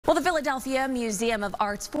Well, the Philadelphia Museum of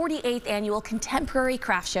Art's 48th Annual Contemporary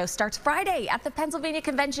Craft Show starts Friday at the Pennsylvania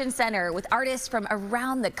Convention Center with artists from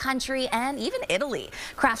around the country and even Italy.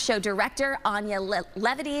 Craft show director Anya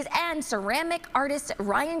Levides and ceramic artist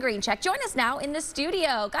Ryan Greencheck join us now in the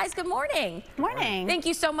studio. Guys, good morning. Morning. Thank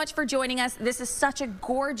you so much for joining us. This is such a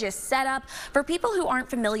gorgeous setup. For people who aren't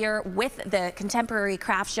familiar with the Contemporary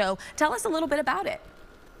Craft Show, tell us a little bit about it.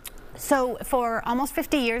 So for almost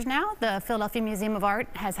 50 years now, the Philadelphia Museum of Art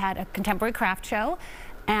has had a contemporary craft show,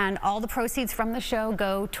 and all the proceeds from the show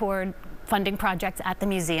go toward funding projects at the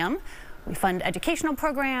museum. We fund educational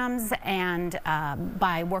programs and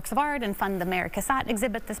buy works of art and fund the Mary Cassatt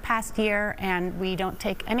exhibit this past year, and we don't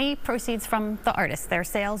take any proceeds from the artists. Their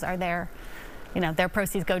sales are their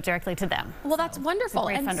proceeds go directly to them. Well, that's wonderful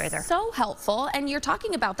and fundraiser. So helpful. And you're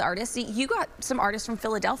talking about the artists. You got some artists from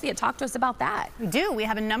Philadelphia. Talk to us about that. We do. We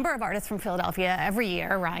have a number of artists from Philadelphia every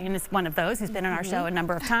year. Ryan is one of those who's been on our show a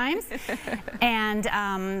number of times.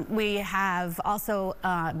 And we have also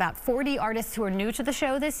about 40 artists who are new to the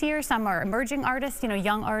show this year. Some are emerging artists,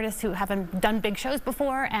 young artists who haven't done big shows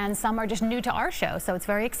before, and some are just new to our show. So it's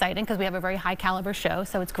very exciting because we have a very high caliber show.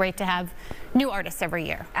 So it's great to have new artists every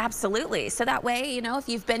year. Absolutely. So that way, if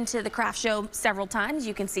you've been to the craft show several times,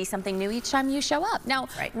 you can see something new each time you show up. Now,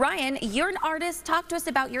 Ryan, you're an artist. Talk to us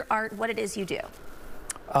about your art, what it is you do.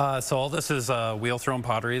 So all this is wheel thrown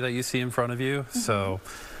pottery that you see in front of you. So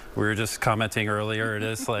we were just commenting earlier, it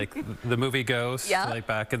is like the movie Ghost, like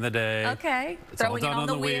back in the day. Okay. It's all done on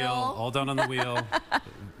the wheel. All done on the wheel.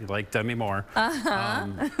 Like Demi Moore.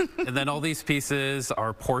 And then all these pieces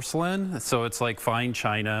are porcelain, so it's like fine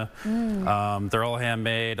china. They're all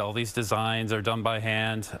handmade. All these designs are done by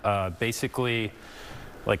hand. Basically,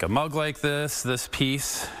 like a mug like this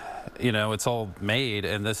piece, it's all made,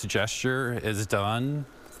 and this gesture is done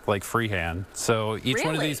like freehand. So each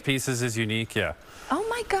one of these pieces is unique. Yeah. Oh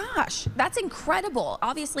my gosh, that's incredible.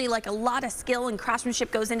 Obviously, like a lot of skill and craftsmanship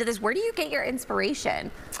goes into this. Where do you get your inspiration?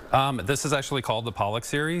 This is actually called the Pollock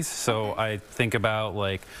series. So I think about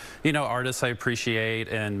artists I appreciate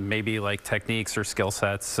and maybe like techniques or skill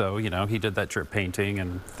sets. So, he did that drip painting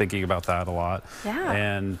and thinking about that a lot. Yeah.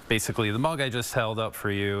 And basically the mug I just held up for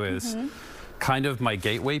you is kind of my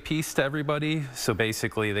gateway piece to everybody. So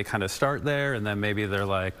basically they kind of start there, and then maybe they're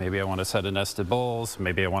like, maybe I want a set of nested bowls,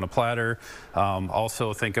 maybe I want a platter.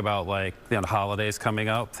 Also think about the holidays coming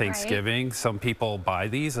up, Thanksgiving. Some people buy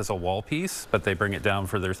these as a wall piece, but they bring it down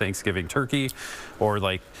for their Thanksgiving turkey. Or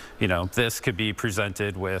this could be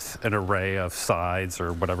presented with an array of sides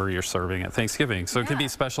or whatever you're serving at Thanksgiving. So it could be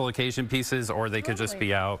special occasion pieces, or they could just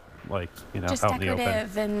be out just out in the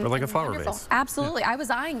open, or like a flower vase. Absolutely. I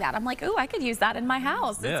was eyeing that. I'm like, ooh, I could use that in my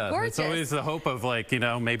house. It's gorgeous. It's always the hope of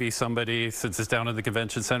maybe somebody, since it's down in the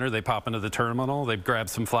convention center, they pop into the terminal, they grab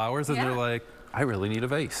some flowers, and they're like, I really need a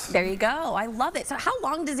vase. There you go. I love it. So how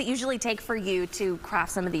long does it usually take for you to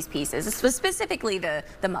craft some of these pieces, specifically the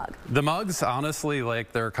mug? The mugs, honestly,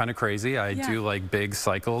 they're kind of crazy. I do big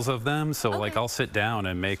cycles of them. So I'll sit down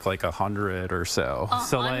and make 100 or so.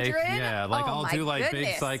 100? I'll do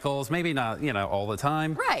big cycles, maybe not, all the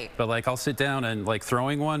time. Right. But I'll sit down and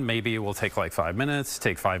throwing one, maybe it will take 5 minutes,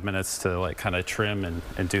 take 5 minutes to kind of trim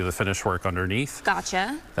and do the finished work underneath.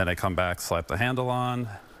 Gotcha. Then I come back, slap the handle on.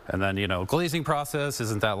 And then, glazing process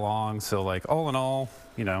isn't that long. So all in all,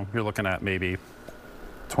 you're looking at maybe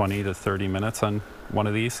 20 to 30 minutes on one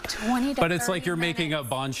of these. 20 to But it's 30 you're minutes. making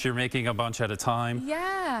a bunch, at a time.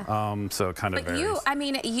 Yeah. So it kind of varies.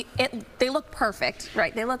 They look perfect,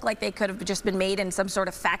 right? They look like they could have just been made in some sort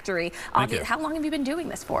of factory. How long have you been doing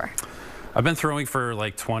this for? I've been throwing for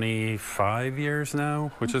 25 years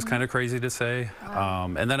now, which is kind of crazy to say.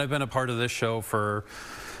 Wow. And then I've been a part of this show for,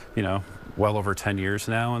 well over 10 years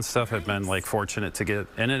now and stuff. I've been fortunate to get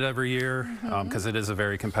in it every year because it is a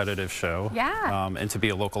very competitive show. Yeah. And to be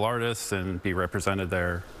a local artist and be represented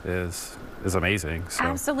there is amazing. So.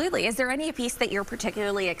 Absolutely. Is there any piece that you're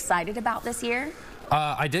particularly excited about this year?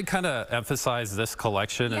 I did kind of emphasize this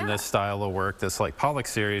collection and this style of work, this Pollock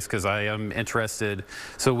series, because I am interested.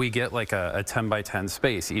 So we get a 10 by 10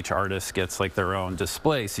 space. Each artist gets their own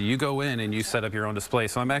display. So you go in and you set up your own display.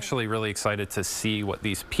 So I'm actually really excited to see what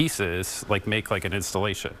these pieces make an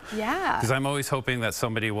installation. Yeah. Because I'm always hoping that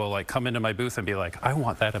somebody will come into my booth and be like, I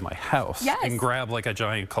want that in my house. Yes. And grab a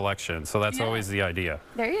giant collection. So that's always the idea.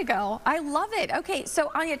 There you go. I love it. Okay,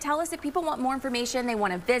 so Anya, tell us if people want more information, they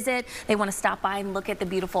want to visit, they want to stop by and look at the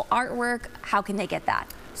beautiful artwork, how can they get that?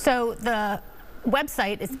 So the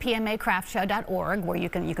website is pmacraftshow.org, where you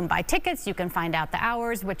can buy tickets, you can find out the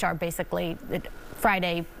hours, which are basically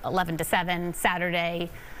Friday 11 to 7,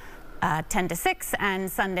 Saturday 10 to 6,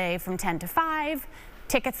 and Sunday from 10 to 5.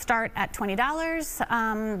 Tickets start at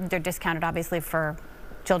 $20. They're discounted, obviously, for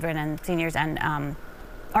children and seniors and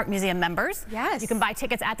Art Museum members. Yes. You can buy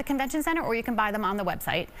tickets at the convention center, or you can buy them on the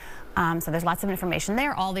website. So there's lots of information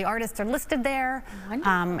there. All the artists are listed there.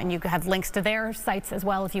 And you have links to their sites as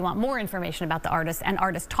well if you want more information about the artists, and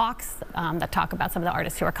artist talks that talk about some of the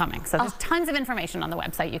artists who are coming. So there's tons of information on the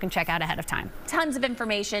website you can check out ahead of time. Tons of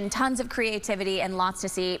information, tons of creativity, and lots to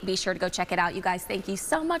see. Be sure to go check it out. You guys, thank you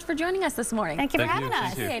so much for joining us this morning. Thank you for Thank having you.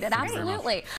 us. Thank you. Appreciate it. Thank you very much. Absolutely.